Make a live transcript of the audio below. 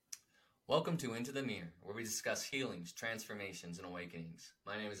Welcome to Into the Mirror, where we discuss healings, transformations, and awakenings.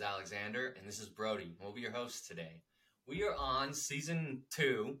 My name is Alexander, and this is Brody. We'll be your hosts today. We are on Season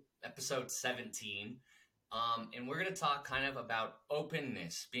 2, Episode 17, and we're going to talk kind of about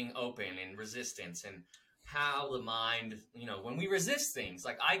openness, being open, and resistance, and how the mind, when we resist things,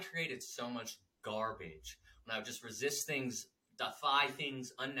 like I created so much garbage when I would just resist things, defy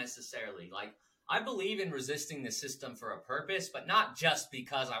things unnecessarily. Like, I believe in resisting the system for a purpose, but not just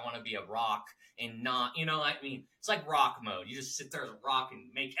because I want to be a rock and not, it's like rock mode. You just sit there as a rock and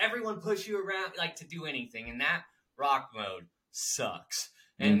make everyone push you around, like to do anything. And that rock mode sucks.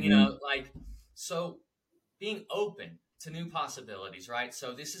 And, so being open to new possibilities, right?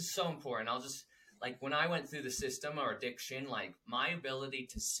 So this is so important. I'll just, when I went through the system or addiction, my ability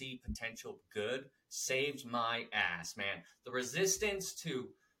to see potential good saved my ass, man.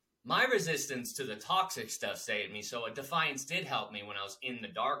 My resistance to the toxic stuff saved me. So a defiance did help me when I was in the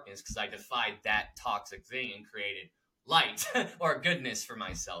darkness because I defied that toxic thing and created light or goodness for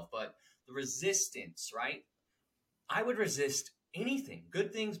myself. But the resistance, right? I would resist anything,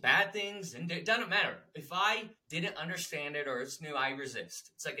 good things, bad things, and it doesn't matter. If I didn't understand it or it's new, I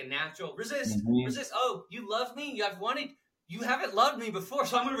resist. It's like a natural resist. Oh, you love me? You haven't loved me before,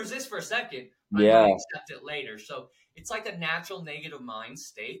 so I'm going to resist for a second. I'm going to accept it later. So it's like a natural negative mind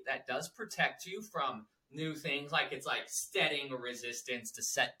state that does protect you from new things. Like it's like setting a resistance to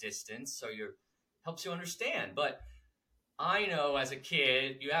set distance. So helps you understand. But I know as a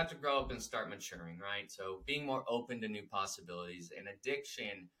kid, you have to grow up and start maturing, right? So being more open to new possibilities, and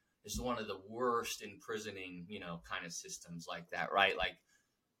addiction is one of the worst imprisoning, kind of systems like that, right? Like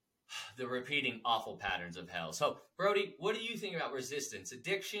the repeating awful patterns of hell. So Brody, what do you think about resistance?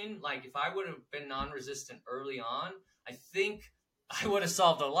 Addiction, like if I would have been non-resistant early on, I think I would have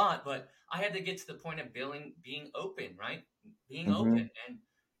solved a lot, but I had to get to the point of being open, right? Being open. And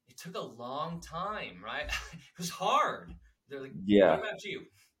it took a long time, right? It was hard. What about you?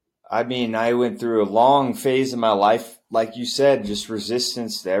 I mean, I went through a long phase of my life, like you said, just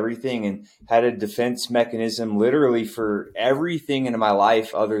resistance to everything, and had a defense mechanism literally for everything in my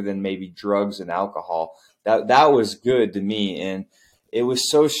life other than maybe drugs and alcohol. That was good to me. And it was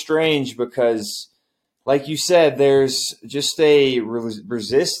so strange because, like you said, there's just a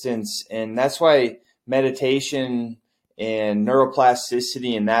resistance. And that's why meditation and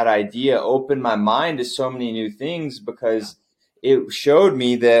neuroplasticity and that idea opened my mind to so many new things, because it showed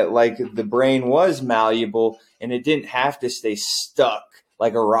me that the brain was malleable and it didn't have to stay stuck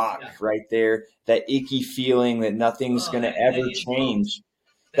like a rock right there. That icky feeling that nothing's going to ever change.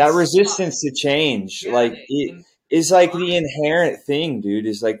 That resistance to change, it is like the inherent thing, dude,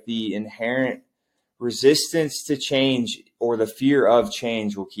 is like the inherent resistance to change, or the fear of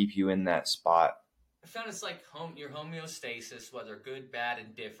change will keep you in that spot. I found it's like your homeostasis, whether good, bad,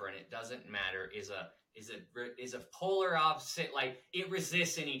 and different, it doesn't matter, is a polar opposite. Like it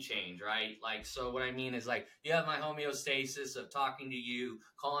resists any change, right? Like, so what I mean is you have my homeostasis of talking to you,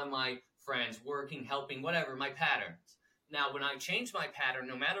 calling my friends, working, helping, whatever, my patterns. Now, when I change my pattern,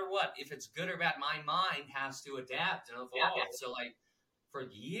 no matter what, if it's good or bad, my mind has to adapt and evolve. Yeah. So for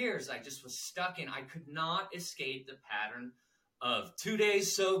years, I just was stuck in, I could not escape the pattern of 2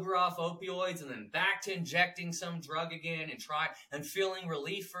 days sober off opioids and then back to injecting some drug again and feeling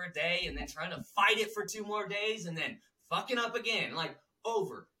relief for a day and then trying to fight it for 2 more days and then fucking up again,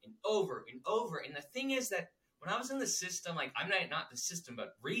 over and over and over. And the thing is that when I was in the system, I'm not the system,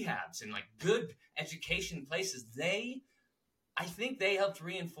 but rehabs and good education places, I think they helped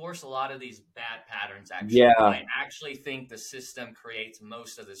reinforce a lot of these bad patterns, actually. Yeah. I actually think the system creates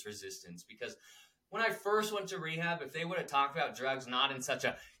most of this resistance, because when I first went to rehab, if they would have talked about drugs, not in such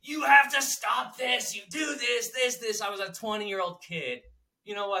a, you have to stop this, you do this, I was a 20-year-old kid.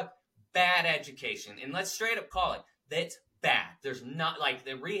 You know what? Bad education. And let's straight up call it. That's bad. There's not,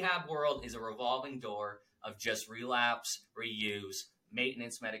 the rehab world is a revolving door of just relapse, reuse,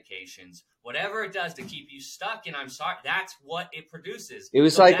 maintenance medications, whatever it does to keep you stuck. And I'm sorry, that's what it produces. It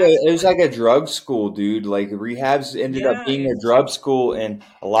was like a drug school, dude. Rehabs ended up being a drug school, and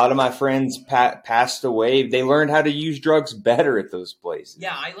a lot of my friends passed away. They learned how to use drugs better at those places.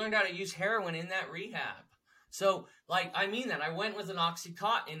 Yeah, I learned how to use heroin in that rehab. So, I mean that. I went with an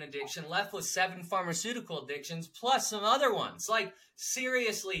Oxycontin addiction, left with 7 pharmaceutical addictions, plus some other ones.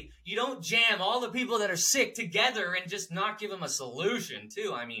 Seriously, you don't jam all the people that are sick together and just not give them a solution,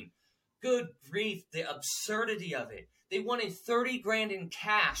 too. I mean, good grief, the absurdity of it. They wanted $30,000 in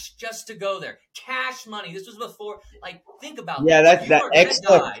cash just to go there. Cash money. This was before, think about that. Yeah, that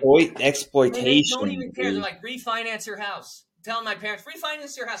exploitation. They don't even care. They're refinance your house. Telling my parents,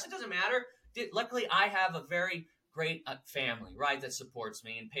 refinance your house. It doesn't matter. Luckily, I have a very great family, right, that supports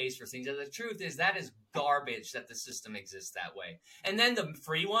me and pays for things. And the truth is that is garbage that the system exists that way. And then the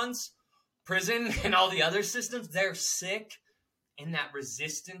free ones, prison and all the other systems, they're sick. And that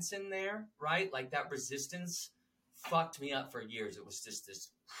resistance in there, right? Like that resistance fucked me up for years. It was just this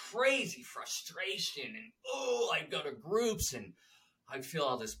crazy frustration. And I'd go to groups and I'd feel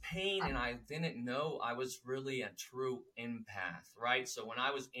all this pain, and I didn't know I was really a true empath, right? So when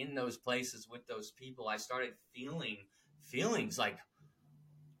I was in those places with those people, I started feeling feelings like,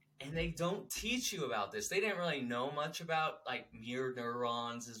 and they don't teach you about this. They didn't really know much about like mirror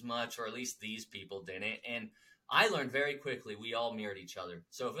neurons as much, or at least these people didn't. And I learned very quickly we all mirrored each other.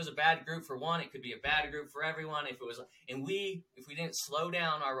 So if it was a bad group for one, it could be a bad group for everyone. If we didn't slow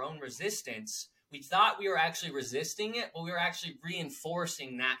down our own resistance, we thought we were actually resisting it, but we were actually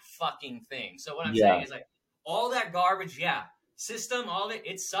reinforcing that fucking thing. So what I'm saying is like all that garbage, system, all of it,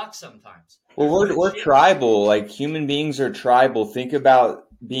 it sucks sometimes. Well, we're tribal. Like human beings are tribal. Think about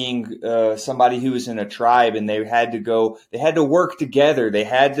being somebody who was in a tribe and they had to work together. They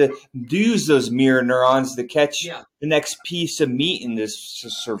had to use those mirror neurons to catch the next piece of meat and to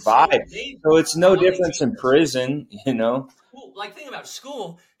survive. So it's no difference in prison, you know? Like, think about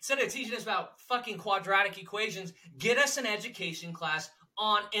school. Instead of teaching us about fucking quadratic equations, get us an education class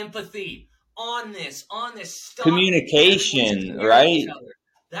on empathy, on this stuff. Communication, right?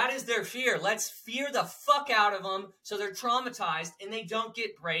 That is their fear. Let's fear the fuck out of them so they're traumatized and they don't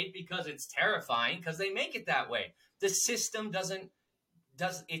get prayed because it's terrifying, because they make it that way. The system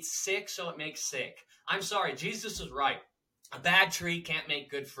it's sick, so it makes sick. I'm sorry, Jesus was right. A bad tree can't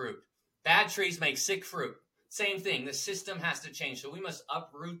make good fruit. Bad trees make sick fruit. Same thing. The system has to change. So we must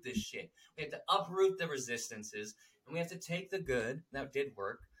uproot this shit. We have to uproot the resistances, and we have to take the good that did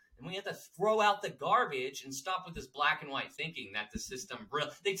work, and we have to throw out the garbage and stop with this black and white thinking that the system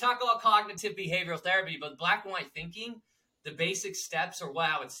they talk about cognitive behavioral therapy, but black and white thinking, the basic steps or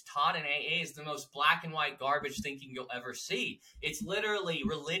wow, it's taught in AA, is the most black and white garbage thinking you'll ever see. It's literally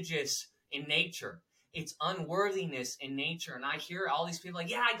religious in nature. It's unworthiness in nature. And I hear all these people like,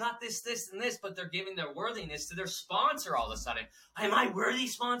 yeah, I got this, and this, but they're giving their worthiness to their sponsor all of a sudden. Am I worthy,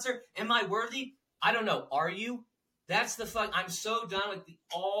 sponsor? Am I worthy? I don't know. Are you? That's the fuck. I'm so done with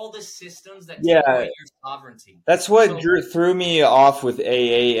all the systems that take away your sovereignty. That's what threw me off with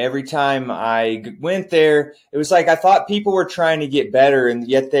AA. Every time I went there, it was like I thought people were trying to get better, and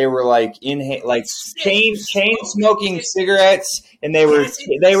yet they were like chain smoking cigarettes, and they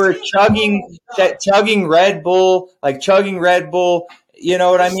were chugging Red Bull, chugging Red Bull. You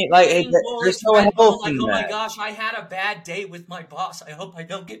know what I mean? Like, there's no health in that. Oh my gosh, I had a bad day with my boss. I hope I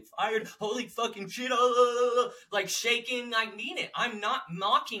don't get fired. Holy fucking shit. Like shaking. I mean it. I'm not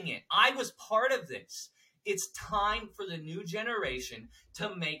mocking it. I was part of this. It's time for the new generation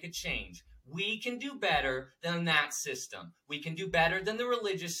to make a change. We can do better than that system. We can do better than the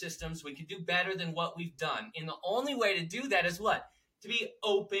religious systems. We can do better than what we've done. And the only way to do that is what? To be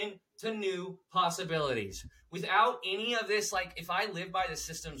open to new possibilities. Without any of this, like if I lived by the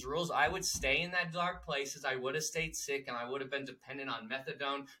system's rules, I would stay in that dark places. I would have stayed sick, and I would have been dependent on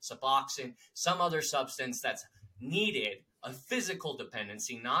methadone, Suboxone, some other substance that's needed, a physical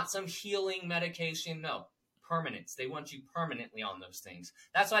dependency, not some healing medication. No, permanence. They want you permanently on those things.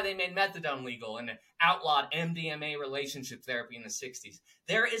 That's why they made methadone legal and outlawed MDMA relationship therapy in the 60s.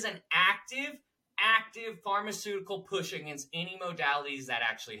 There is an active pharmaceutical push against any modalities that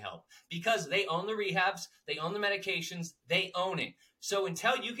actually help, because they own the rehabs, they own the medications, they own it. So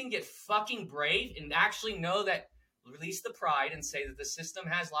until you can get fucking brave and actually know that, release the pride and say that the system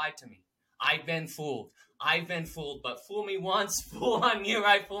has lied to me. I've been fooled, but fool me once, fool on you,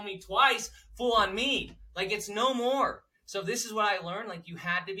 right? Fool me twice, fool on me. Like, it's no more. So this is what I learned. Like, you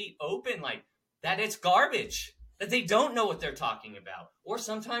had to be open, like that it's garbage, that they don't know what they're talking about. Or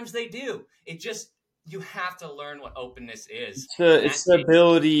sometimes they do. You have to learn what openness is. It's the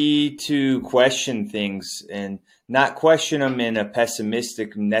ability to question things and not question them in a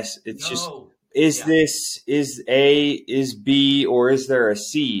pessimistic mess. This, is A, is B, or is there a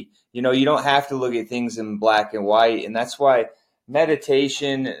C? You know, you don't have to look at things in black and white. And that's why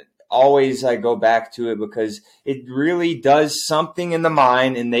meditation, always I go back to it, because it really does something in the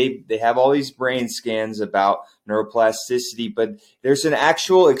mind, and they have all these brain scans about neuroplasticity, but there's an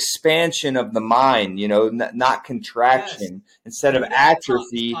actual expansion of the mind, you know, not contraction. Yes. Instead of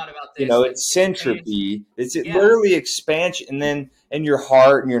atrophy, you know, it's centropy. It's literally expansion. And then in your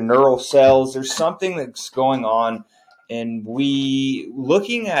heart and your neural cells, there's something that's going on. And we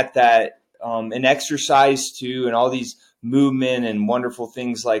looking at that in exercise too, and all these movement and wonderful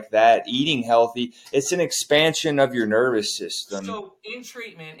things like that, eating healthy. It's an expansion of your nervous system. So in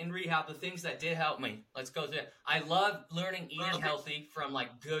treatment, in rehab, the things that did help me, let's go through it. I loved learning eating healthy from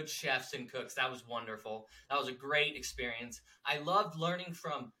like good chefs and cooks. That was wonderful. That was a great experience. I loved learning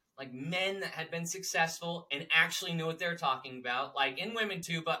from like men that had been successful and actually knew what they're talking about, like in women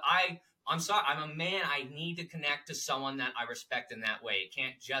too. But I'm sorry, I'm a man. I need to connect to someone that I respect in that way. It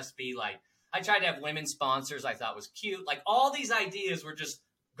can't just be like, I tried to have women sponsors I thought was cute. Like all these ideas were just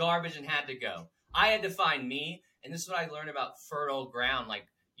garbage and had to go. I had to find me. And this is what I learned about fertile ground. Like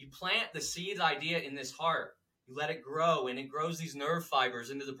you plant the seed idea in this heart, you let it grow, and it grows these nerve fibers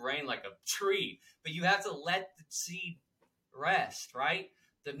into the brain like a tree. But you have to let the seed rest, right?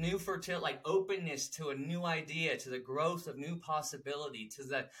 The new fertility, like openness to a new idea, to the growth of new possibility, to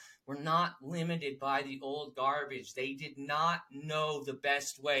the we're not limited by the old garbage. They did not know the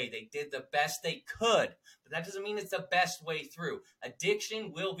best way. They did the best they could, but that doesn't mean it's the best way through.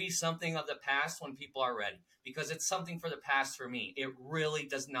 Addiction will be something of the past when people are ready, because it's something for the past for me. It really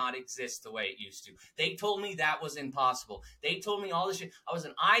does not exist the way it used to. They told me that was impossible. They told me all this shit. I was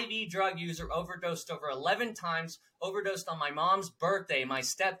an IV drug user, overdosed over 11 times, overdosed on my mom's birthday. My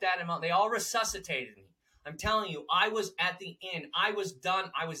stepdad and mom, they all resuscitated me. I'm telling you, I was at the end. I was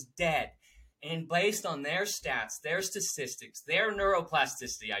done. I was dead. And based on their stats, their statistics, their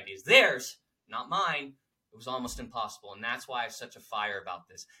neuroplasticity ideas, theirs, not mine, it was almost impossible. And that's why I have such a fire about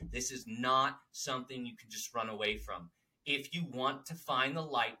this. This is not something you can just run away from. If you want to find the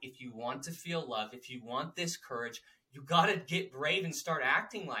light, if you want to feel love, if you want this courage, you got to get brave and start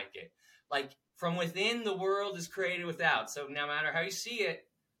acting like it. Like from within, the world is created without. So no matter how you see it,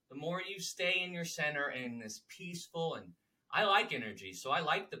 the more you stay in your center and this peaceful, and I like energy, so I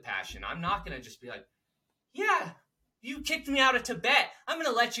like the passion. I'm not going to just be like, yeah, you kicked me out of Tibet. I'm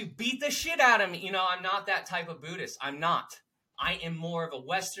going to let you beat the shit out of me. You know, I'm not that type of Buddhist. I'm not. I am more of a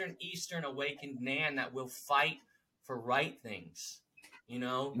Western, Eastern awakened man that will fight for right things, you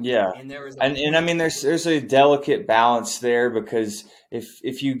know? Yeah. And there is And I mean, there's a delicate balance there, because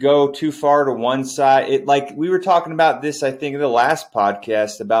if you go too far to one side, it, like we were talking about this, I think in the last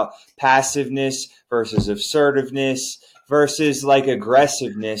podcast, about passiveness versus assertiveness versus like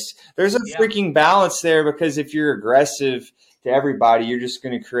aggressiveness. There's a freaking balance there, because if you're aggressive to everybody, you're just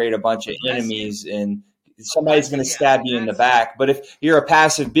going to create a bunch of enemies and somebody's going to stab you in the back. But if you're a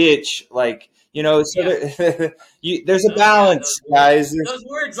passive bitch, like, you know, so there's a balance, guys. Those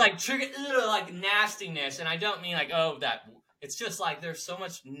words like trigger, like nastiness, and I don't mean like, oh, that. It's just like there's so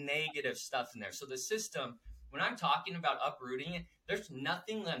much negative stuff in there. So the system, when I'm talking about uprooting it, there's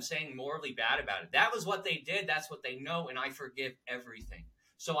nothing that I'm saying morally bad about it. That was what they did. That's what they know, and I forgive everything.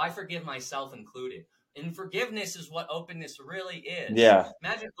 So I forgive myself included. And forgiveness is what openness really is. Yeah.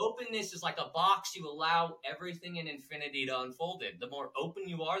 Imagine openness is like a box you allow everything in infinity to unfold in. The more open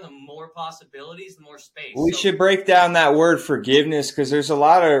you are, the more possibilities, the more space. We should break down that word forgiveness, because there's a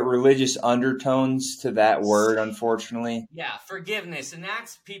lot of religious undertones to that word, unfortunately. Yeah, forgiveness. And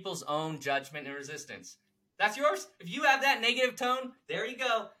that's people's own judgment and resistance. That's yours. If you have that negative tone, there you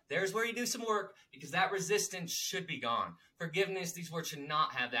go. There's where you do some work, because that resistance should be gone. Forgiveness, these words should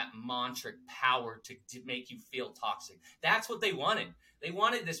not have that mantric power to make you feel toxic. That's what they wanted. They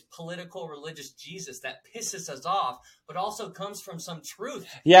wanted this political, religious Jesus that pisses us off, but also comes from some truth.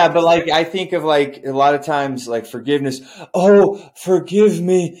 Yeah, but like I think of like a lot of times like forgiveness. Oh, forgive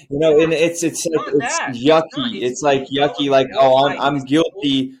me, you know, and it's like it's yucky. It's like yucky, like, oh, I'm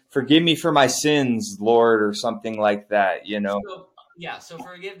guilty. Forgive me for my sins, Lord, or something like that. You know. So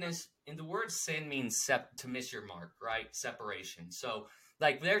forgiveness, and the word sin means to miss your mark, right? Separation. So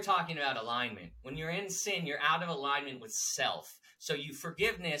like they're talking about alignment. When you're in sin, you're out of alignment with self. So you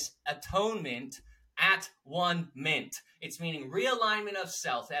forgiveness, atonement at one mint. It's meaning realignment of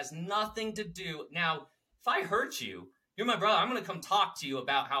self. It has nothing to do. Now, if I hurt you, you're my brother. I'm going to come talk to you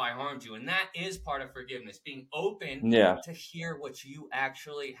about how I harmed you. And that is part of forgiveness, being open to hear what you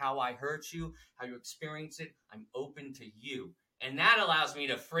actually, how I hurt you, how you experience it. I'm open to you. And that allows me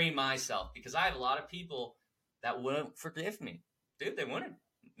to free myself, because I have a lot of people that wouldn't forgive me. Dude, they wouldn't.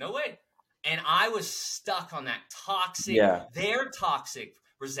 No way. And I was stuck on that toxic, their toxic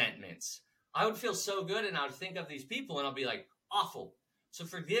resentments. I would feel so good, and I would think of these people, and I'll be like, awful. So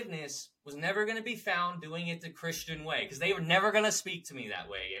forgiveness was never going to be found doing it the Christian way, because they were never going to speak to me that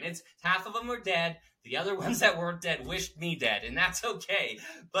way. And it's half of them were dead. The other ones that weren't dead wished me dead, and that's okay.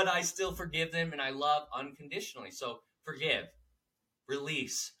 But I still forgive them, and I love unconditionally. So forgive.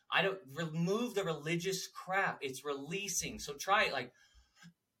 Release. I don't remove the religious crap. It's releasing. So try it like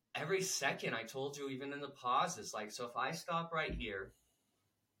every second. I told you, even in the pauses. Like, so if I stop right here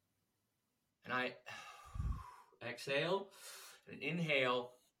and exhale and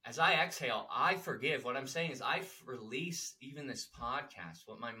inhale. As I exhale, I forgive. What I'm saying is I release even this podcast,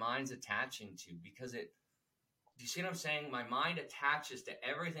 what my mind's attaching to, because do you see what I'm saying? My mind attaches to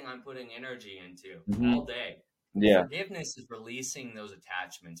everything I'm putting energy into all day. Yeah. Forgiveness is releasing those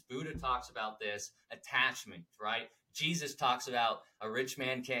attachments. Buddha talks about this attachment, right? Jesus talks about a rich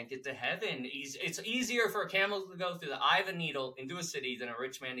man can't get to heaven. It's easier for a camel to go through the eye of a needle into a city than a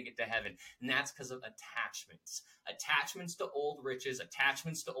rich man to get to heaven. And that's because of attachments. Attachments to old riches,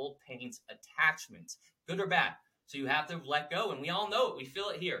 attachments to old pains, attachments, good or bad. So you have to let go. And we all know it. We feel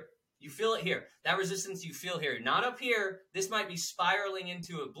it here. You feel it here. That resistance you feel here. Not up here. This might be spiraling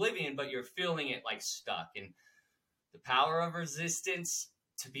into oblivion, but you're feeling it like stuck. And the power of resistance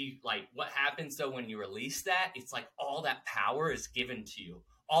to be like, what happens though when you release that? It's like all that power is given to you.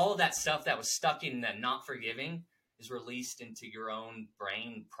 All of that stuff that was stuck in that not forgiving is released into your own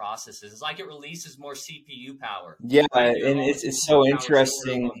brain processes. It's like it releases more CPU power. Yeah, Right? and it's so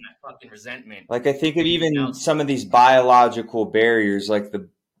interesting. That fucking resentment. Like I think of even some of these biological barriers, like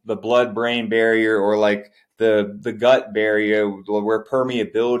the blood-brain barrier, or like the gut barrier where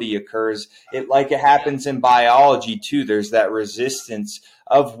permeability occurs. It happens in biology too. There's that resistance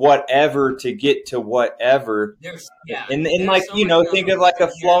of whatever to get to whatever. And like, think of like a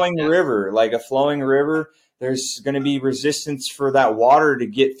flowing river, there's going to be resistance for that water to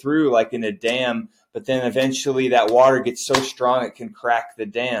get through, like in a dam, but then eventually that water gets so strong it can crack the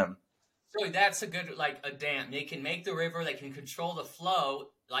dam. So that's a good, like a dam. They can make the river, they can control the flow.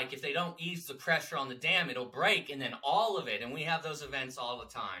 Like if they don't ease the pressure on the dam, it'll break, and then all of it. And we have those events all the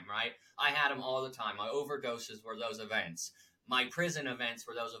time, right? I had them all the time. My overdoses were those events. My prison events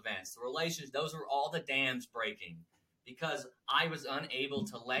were those events. The relations, those were all the dams breaking because I was unable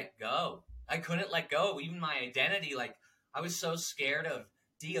to let go. I couldn't let go. Even my identity, like I was so scared of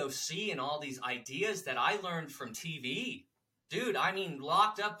DOC and all these ideas that I learned from TV. Dude, I mean,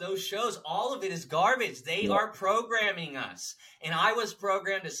 locked up, those shows, all of it is garbage. They are programming us. And I was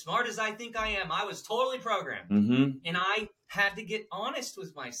programmed, as smart as I think I am, I was totally programmed. Mm-hmm. And I had to get honest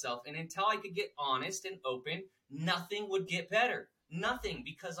with myself. And until I could get honest and open, nothing would get better. Nothing,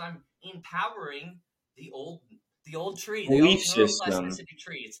 because I'm empowering the old tree, the old neuroplasticity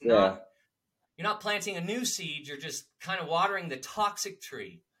tree. It's not, you're not planting a new seed, you're just kind of watering the toxic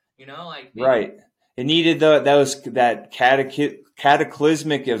tree. Right. It needed that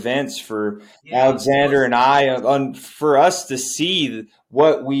cataclysmic events for Alexander and I, for us to see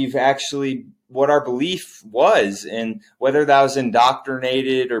what our belief was, and whether that was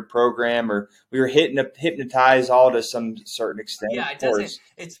indoctrinated or programmed, or we were hypnotized all to some certain extent. Yeah, it doesn't.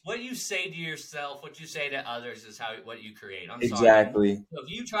 It's what you say to yourself, what you say to others is what you create. I'm exactly. Sorry. So if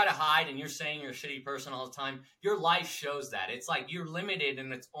you try to hide and you're saying you're a shitty person all the time, your life shows that. It's like you're limited,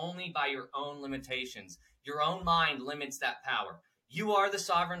 and it's only by your own limitations. Your own mind limits that power. You are the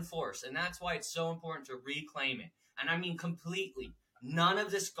sovereign force, and that's why it's so important to reclaim it. And I mean completely. None of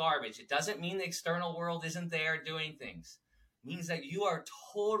this garbage. It doesn't mean the external world isn't there doing things. It means that you are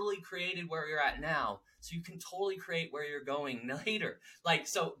totally created where you're at now, so you can totally create where you're going later. Like,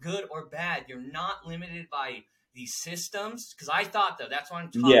 so good or bad, you're not limited by these systems. Because I thought, though, that's why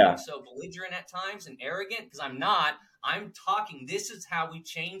I'm talking so belligerent at times and arrogant, because I'm not. I'm talking, this is how we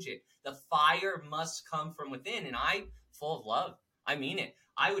change it. The fire must come from within, and I'm full of love. I mean it.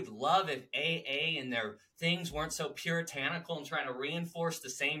 I would love if AA and their things weren't so puritanical and trying to reinforce the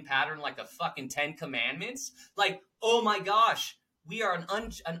same pattern like a fucking 10 Commandments. Like, oh my gosh, we are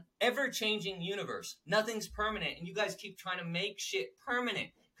an ever-changing universe. Nothing's permanent, and you guys keep trying to make shit permanent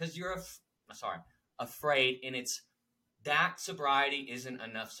because you're afraid, and it's that sobriety isn't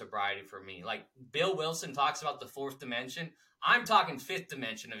enough sobriety for me. Like Bill Wilson talks about the fourth dimension. I'm talking fifth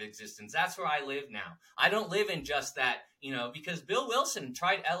dimension of existence. That's where I live now. I don't live in just that, because Bill Wilson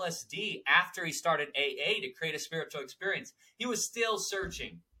tried LSD after he started AA to create a spiritual experience. He was still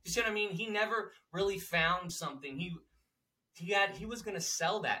searching. You see what I mean? He never really found something. He was going to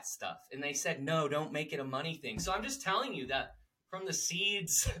sell that stuff. And they said, no, don't make it a money thing. So I'm just telling you that from the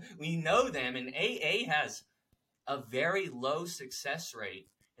seeds, we know them. And AA has a very low success rate.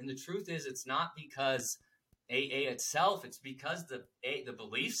 And the truth is, it's not because AA itself, it's because the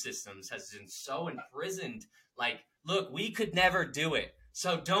belief systems has been so imprisoned. Like, look, we could never do it,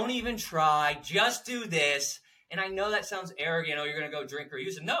 so don't even try, just do this. And I know that sounds arrogant. Oh, you're going to go drink or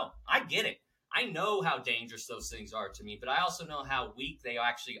use it. No, I get it. I know how dangerous those things are to me, but I also know how weak they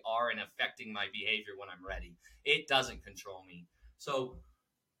actually are in affecting my behavior when I'm ready. It doesn't control me. So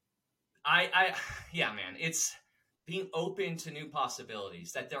yeah, man, it's being open to new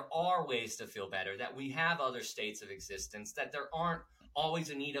possibilities, that there are ways to feel better, that we have other states of existence, that there aren't always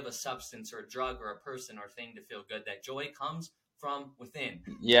in need of a substance or a drug or a person or thing to feel good. That joy comes from within.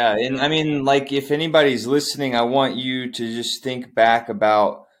 Yeah, You and know? I mean, like, if anybody's listening, I want you to just think back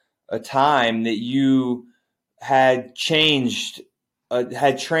about a time that you had changed,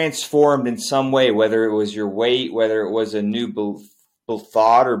 had transformed in some way, whether it was your weight, whether it was a new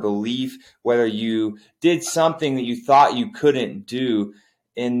thought or belief, whether you did something that you thought you couldn't do.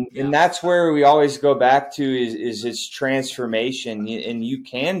 And Yeah. that's where we always go back to is its transformation, and you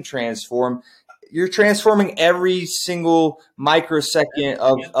can transform. You're transforming every single microsecond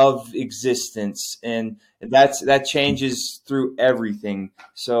Yep. of existence, and that changes through everything.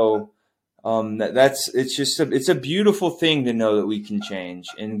 So that's it's a beautiful thing to know that we can change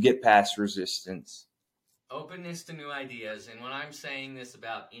and get past resistance. Openness to new ideas. And when I'm saying this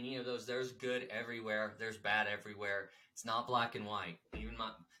about any of those, there's good everywhere, there's bad everywhere. It's not black and white.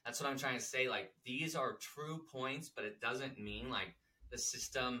 That's what I'm trying to say. Like, these are true points, but it doesn't mean like the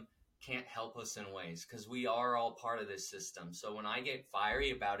system can't help us in ways, because we are all part of this system. So when I get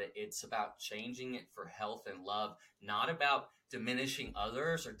fiery about it, it's about changing it for health and love, not about diminishing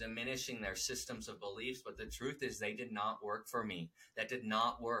others or diminishing their systems of beliefs. But the truth is, they did not work for me. That did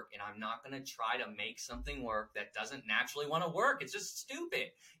not work. And I'm not going to try to make something work that doesn't naturally want to work. It's just stupid,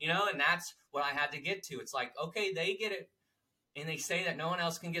 and that's what I had to get to. It's like, okay, they get it. And they say that no one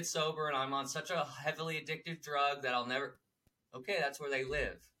else can get sober, and I'm on such a heavily addictive drug that I'll never. Okay, that's where they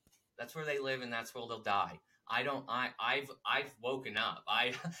live. That's where they live, and that's where they'll die. I've woken up.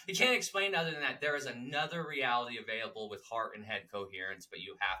 You can't explain other than that. There is another reality available with heart and head coherence, but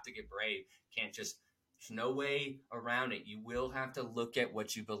you have to get brave. You can't just. There's no way around it. You will have to look at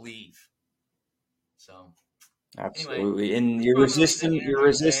what you believe. So, anyway, Absolutely. And that's where I'm going to leave the your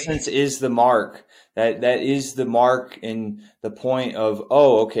energy today. resistance is the mark. That is the mark and the point of,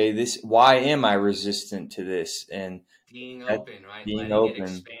 oh, okay, why am I resistant to this? And Being that open, right? being Letting it open.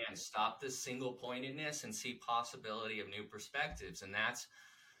 expand. Stop this single pointedness and see possibility of new perspectives. And that's,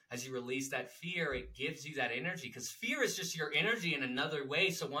 as you release that fear, it gives you that energy, because fear is just your energy in another way.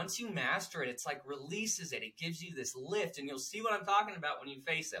 So once you master it, it's like releases it. It gives you this lift, and you'll see what I'm talking about when you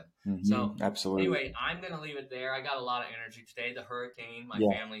face them. So Absolutely. anyway, I'm going to leave it there. I got a lot of energy today. The hurricane, my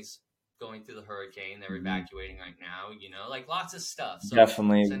Yeah. family's going through the hurricane. They're evacuating right now, like lots of stuff. So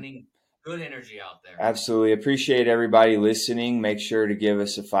Definitely. sending good energy out there. Absolutely. Appreciate everybody listening. Make sure to give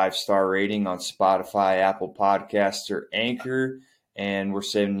us a 5-star rating on Spotify, Apple Podcasts, or Anchor. And we're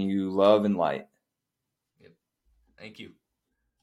sending you love and light. Yep. Thank you.